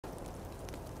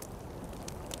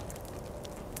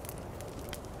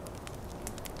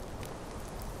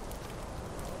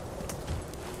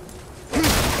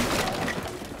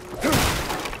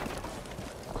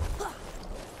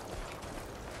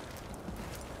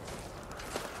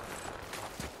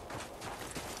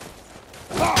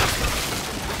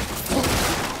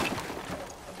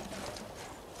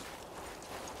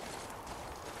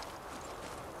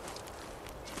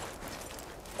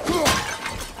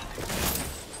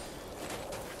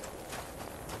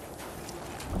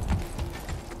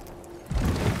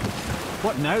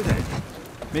What now then?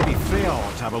 Maybe Freya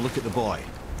ought to have a look at the boy.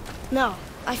 No,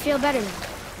 I feel better now.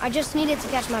 I just needed to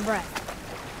catch my breath.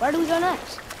 Where do we go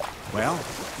next? Well,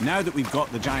 now that we've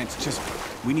got the Giant's Chisel,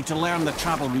 we need to learn the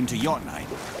travel rune to Jotunheim,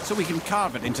 so we can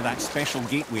carve it into that special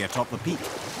gateway atop the peak,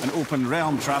 and open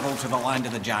realm travel to the land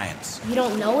of the Giants. You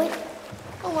don't know it?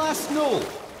 Alas, no.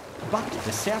 But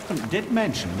the serpent did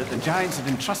mention that the Giants had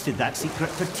entrusted that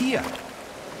secret to Tyr.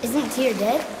 Isn't Tyr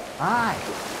dead? Aye,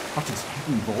 but his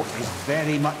hidden vault is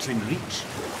very much in reach.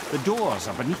 The doors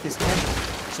are beneath his temple,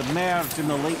 submerged in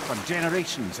the lake for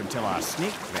generations until our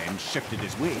snake friend shifted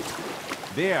his weight.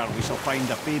 There we shall find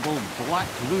the fabled Black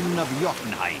Rune of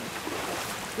Jotunheim.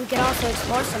 We could also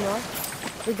explore some more.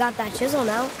 We got that chisel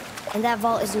now, and that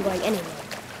vault isn't going anywhere.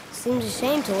 Seems a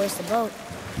shame to waste the boat.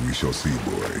 We shall see,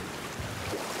 boy.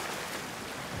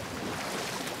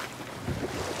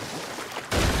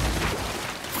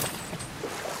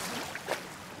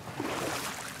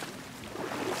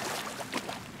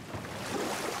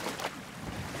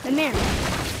 Mimir,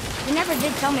 you never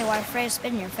did tell me why Freya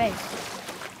spit in your face.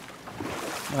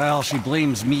 Well, she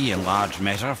blames me in large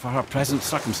measure for her present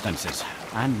circumstances,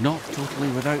 and not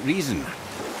totally without reason.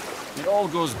 It all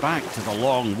goes back to the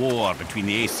long war between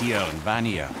the Aesir and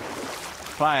Vanir.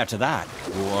 Prior to that,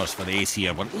 wars for the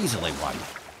Aesir were easily won,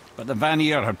 but the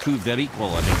Vanir had proved their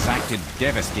equal and exacted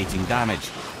devastating damage.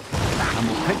 And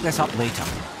we'll pick this up later.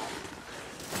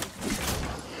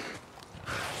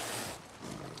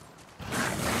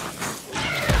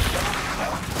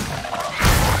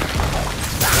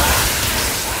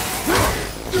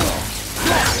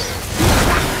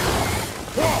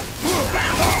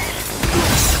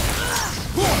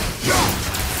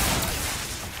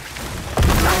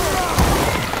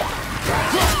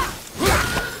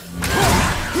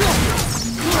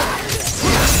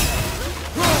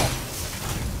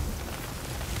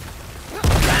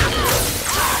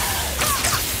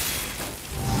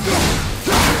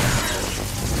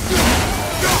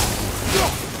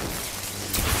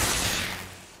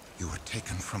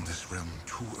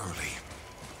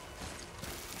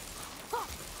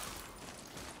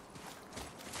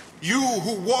 You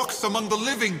who walks among the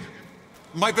living,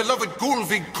 my beloved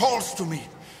Gulvig calls to me.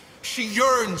 She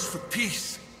yearns for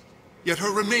peace, yet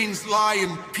her remains lie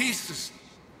in pieces.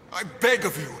 I beg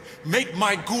of you, make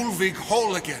my Gulvig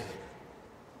whole again.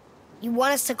 You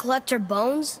want us to collect her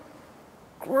bones?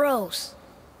 Gross.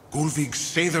 Gulvig's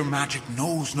Sather magic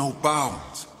knows no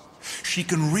bounds. She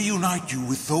can reunite you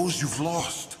with those you've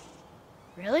lost.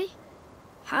 Really?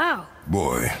 How?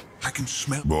 Boy. I can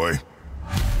smell... Boy.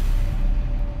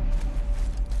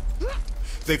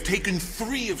 They've taken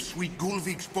 3 of sweet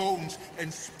Gulvig's bones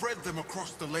and spread them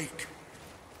across the lake.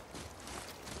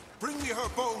 Bring me her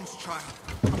bones, child.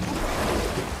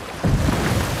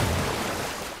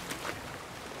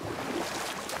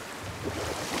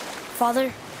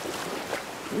 Father,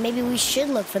 maybe we should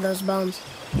look for those bones.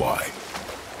 Why?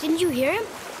 Didn't you hear him?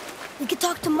 We could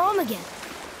talk to Mom again.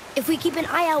 If we keep an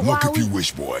eye out Look while if you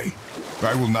wish, boy.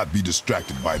 I will not be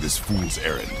distracted by this fool's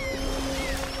errand.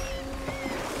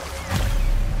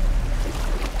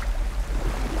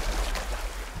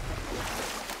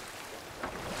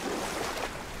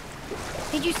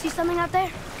 Did you see something out there?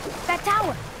 That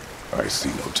tower. I see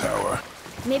no tower.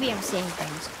 Maybe I'm seeing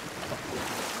things.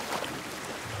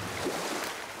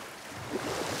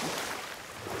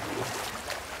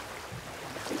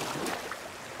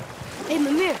 Hey,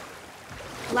 Mimir.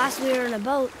 Last we were in a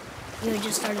boat, you had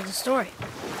just started the story.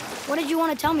 What did you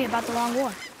want to tell me about the Long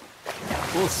War?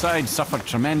 Both sides suffered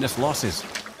tremendous losses.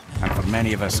 And for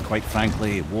many of us, quite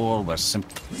frankly, war was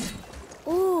simply...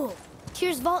 Ooh,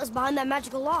 Tyr's vault is behind that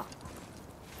magical lock.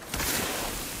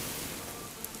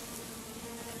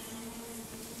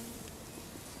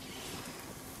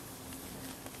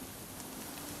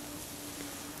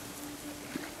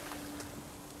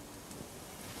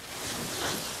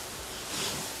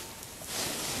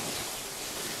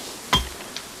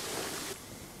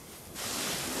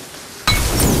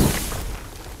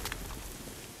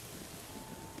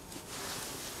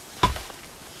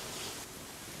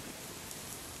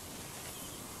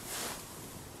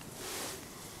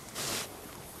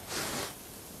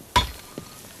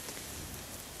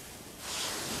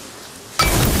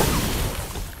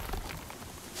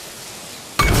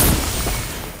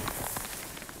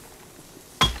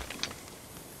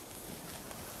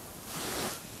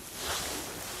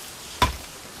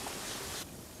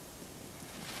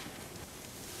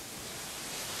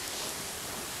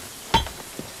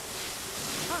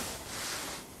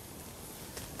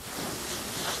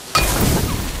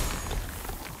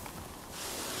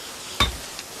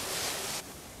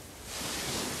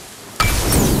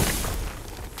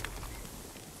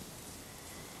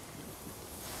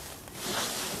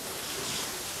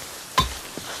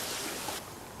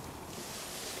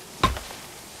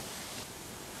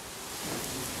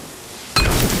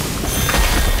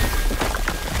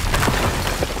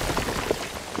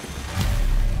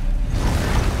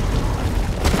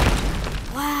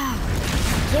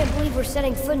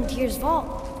 setting foot in Tyr's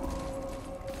vault.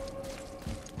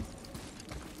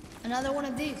 Another one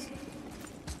of these.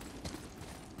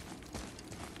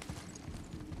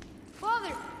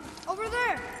 Father! Over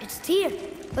there! It's Tyr,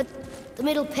 but the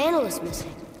middle panel is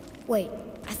missing. Wait,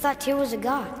 I thought Tyr was a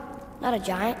god, not a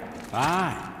giant.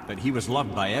 Aye, but he was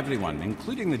loved by everyone,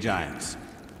 including the giants.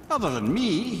 Other than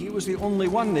me, he was the only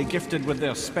one they gifted with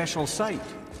their special sight.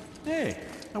 Hey,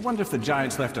 I wonder if the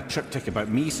giants left a triptych about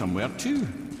me somewhere too.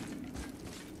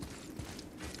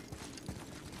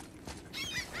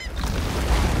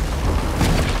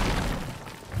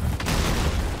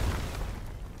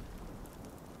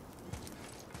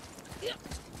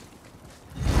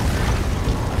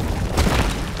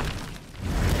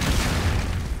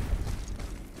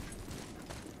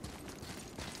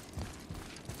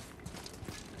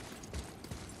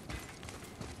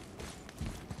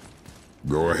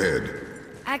 Go ahead.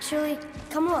 Actually,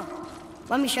 come look.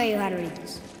 Let me show you how to read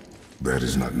this. That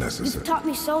is not You've necessary. taught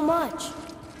me so much.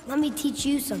 Let me teach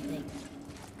you something.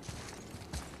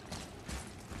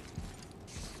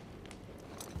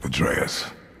 Atreus.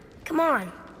 Come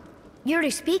on. You already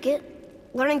speak it.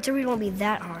 Learning to read won't be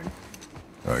that hard.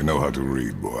 I know how to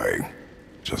read, boy.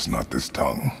 Just not this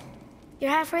tongue.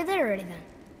 You're halfway there already then.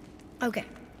 Okay,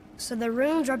 so the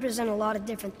runes represent a lot of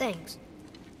different things.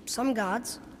 Some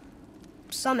gods,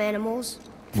 some animals.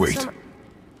 Wait. Some...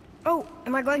 Oh,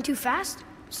 am I going too fast?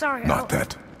 Sorry. Not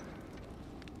that.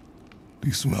 Do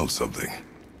you smell something?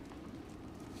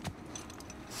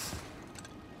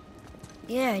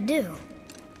 Yeah, I do.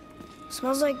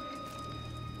 Smells like...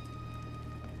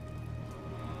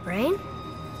 rain?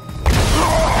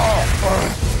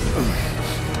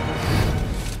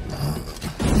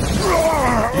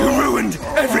 You ruined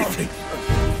everything!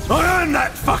 I earned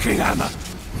that fucking hammer!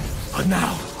 And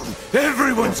now,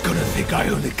 everyone's gonna think I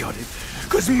only got it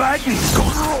because Magni's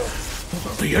gone!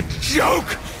 It'll be a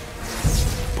joke!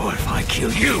 But if I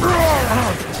kill you,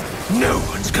 no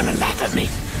one's gonna laugh at me!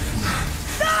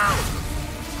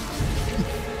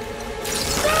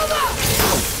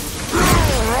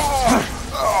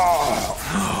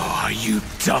 Oh, are you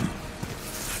dumb?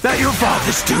 That your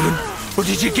father's doing? Or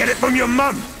did you get it from your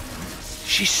mum?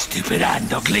 She's stupid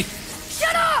and ugly.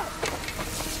 Shut up!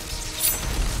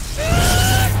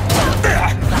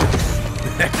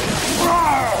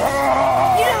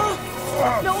 You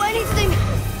don't know anything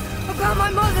about my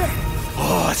mother.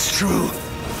 Oh, it's true.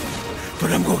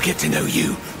 But I'm gonna get to know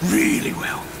you really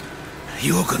well.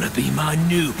 You're gonna be my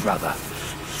new brother.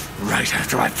 Right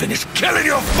after I finish killing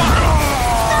your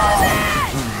father!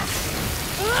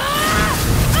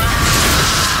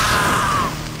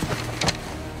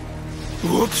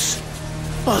 Whoops.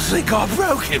 I think I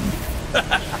broke him.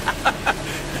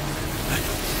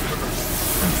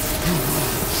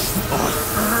 Oh,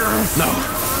 no.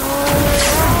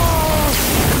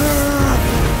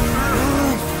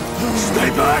 Stay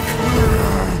back.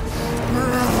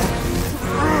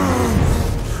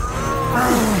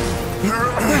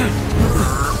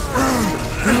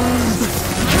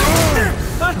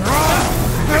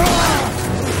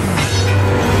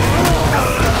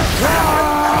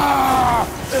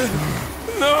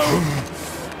 No!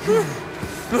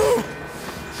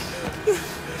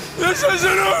 This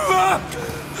isn't over!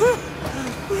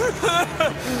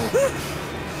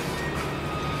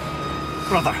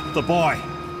 Brother, the boy.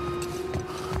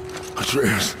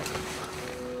 Atreus.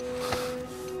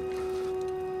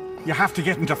 You have to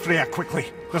get into Freya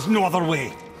quickly. There's no other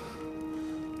way.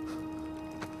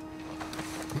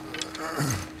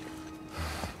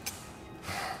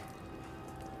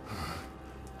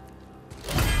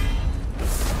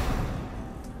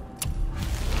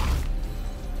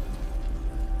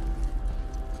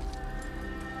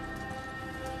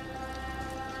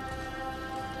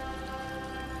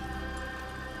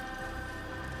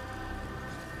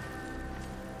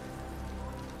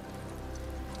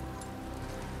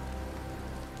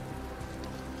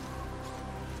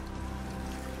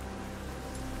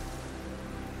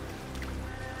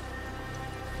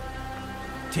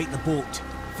 Take the boat.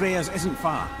 Freya's isn't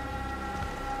far.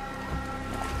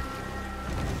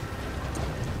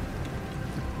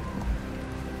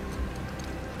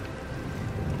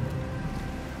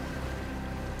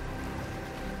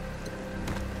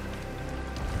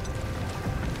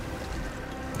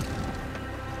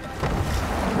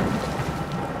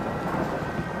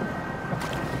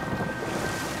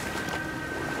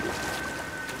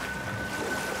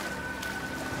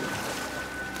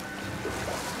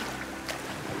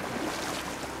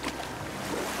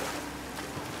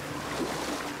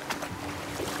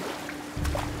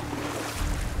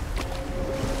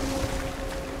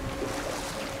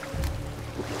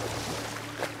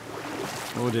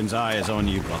 Odin's eye is on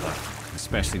you, brother.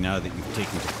 Especially now that you've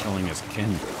taken to killing his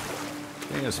kin.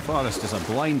 Freya's forest is a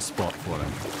blind spot for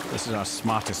him. This is our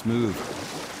smartest move.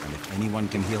 And if anyone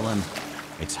can heal him,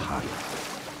 it's her.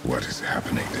 What is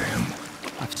happening to him?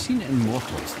 I've seen it in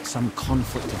mortals that some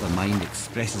conflict of the mind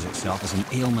expresses itself as an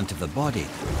ailment of the body.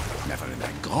 Never in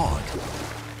a god.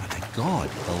 But a god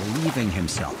believing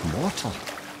himself mortal.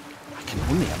 I can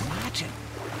only imagine.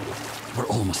 We're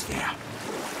almost there.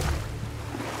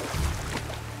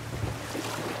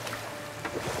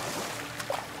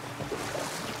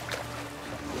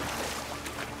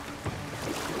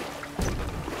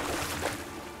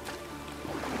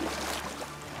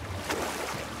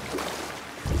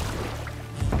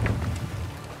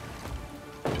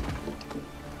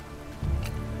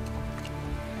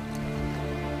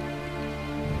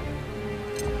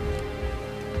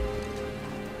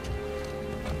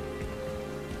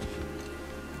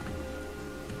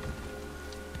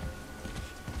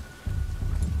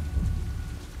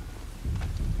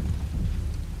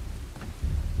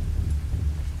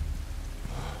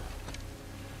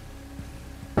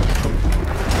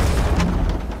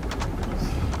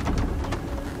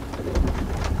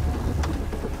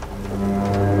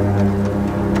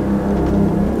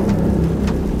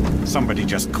 Somebody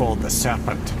just called the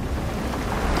serpent.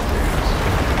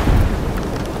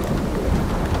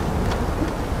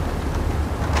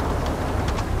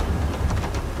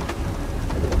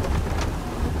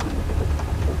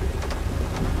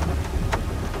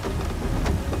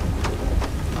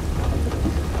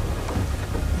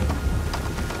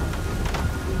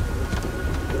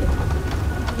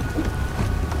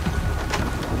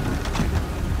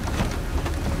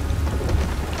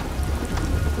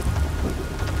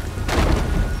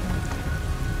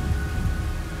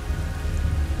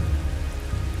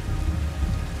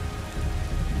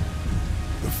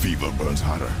 Fever burns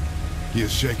hotter. He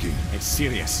is shaking. It's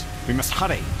serious. We must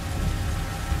hurry.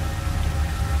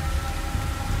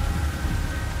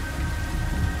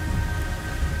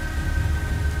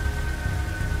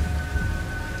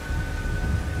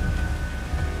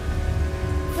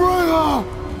 Freya!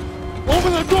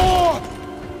 Open the door!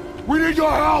 We need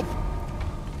your help!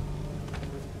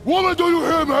 Woman, do you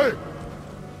hear me?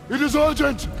 It is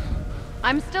urgent!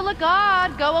 I'm still a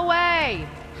god. Go away.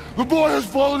 The boy has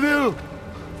fallen ill!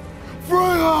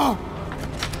 Freya!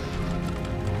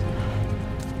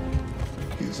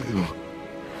 He's ill.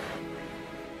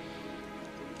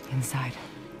 Inside.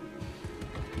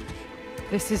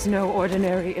 This is no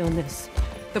ordinary illness.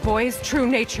 The boy's true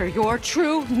nature, your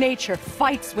true nature,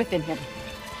 fights within him.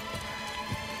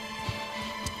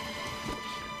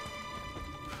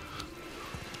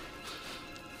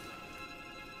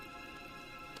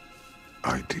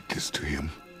 I did this to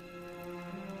him.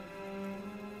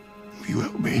 Will you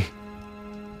help me?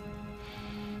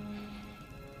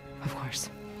 Of course.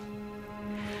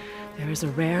 There is a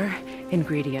rare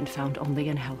ingredient found only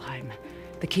in Helheim.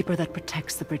 The keeper that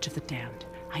protects the Bridge of the Damned.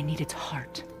 I need its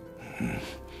heart.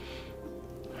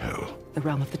 Hell. The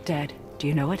realm of the dead. Do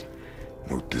you know it?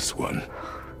 Not this one.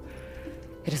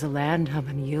 It is a land of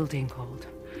unyielding cold.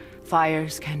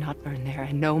 Fires cannot burn there,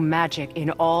 and no magic in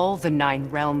all the 9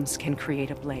 realms can create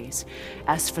a blaze.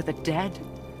 As for the dead,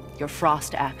 your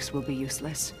frost axe will be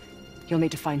useless. You'll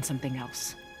need to find something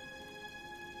else.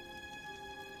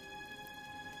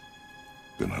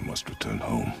 Then I must return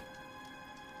home.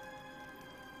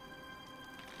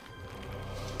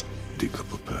 Dig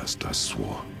up a past I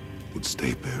swore would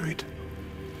stay buried.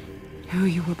 Who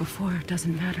you were before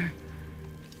doesn't matter.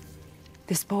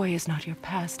 This boy is not your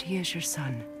past, he is your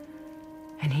son.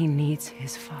 And he needs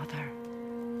his father.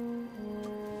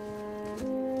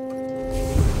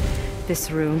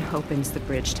 This rune opens the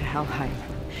bridge to Helheim.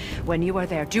 When you are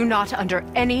there, do not under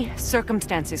any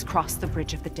circumstances cross the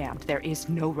Bridge of the Damned. There is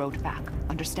no road back.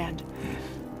 Understand?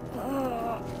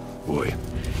 Boy.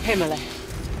 Himmele.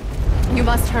 You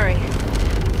must hurry.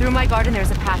 Through my garden there's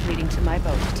a path leading to my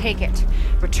boat. Take it.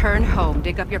 Return home.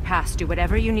 Dig up your past. Do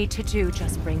whatever you need to do.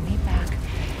 Just bring me back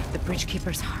the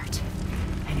Bridgekeeper's heart.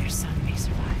 And your son may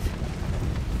survive.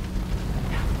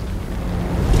 Now.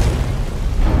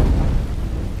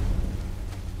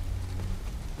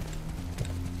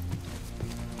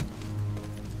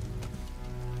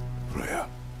 Freya.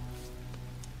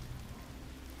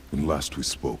 When last we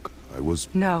spoke, I was...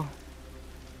 No.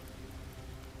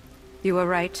 You were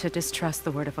right to distrust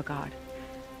the word of a god.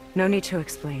 No need to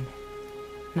explain.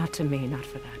 Not to me, not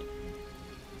for that.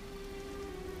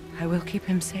 I will keep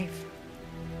him safe.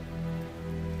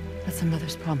 That's a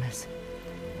mother's promise.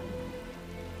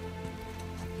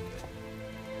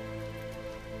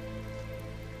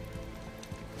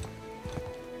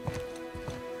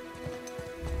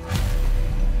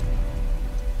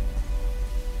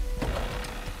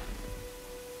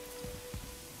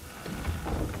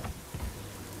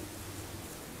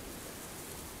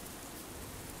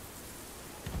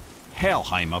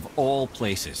 Helheim of all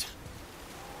places.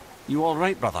 You all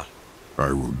right, brother?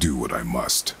 I will do what I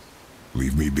must.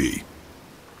 Leave me be.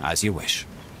 As you wish.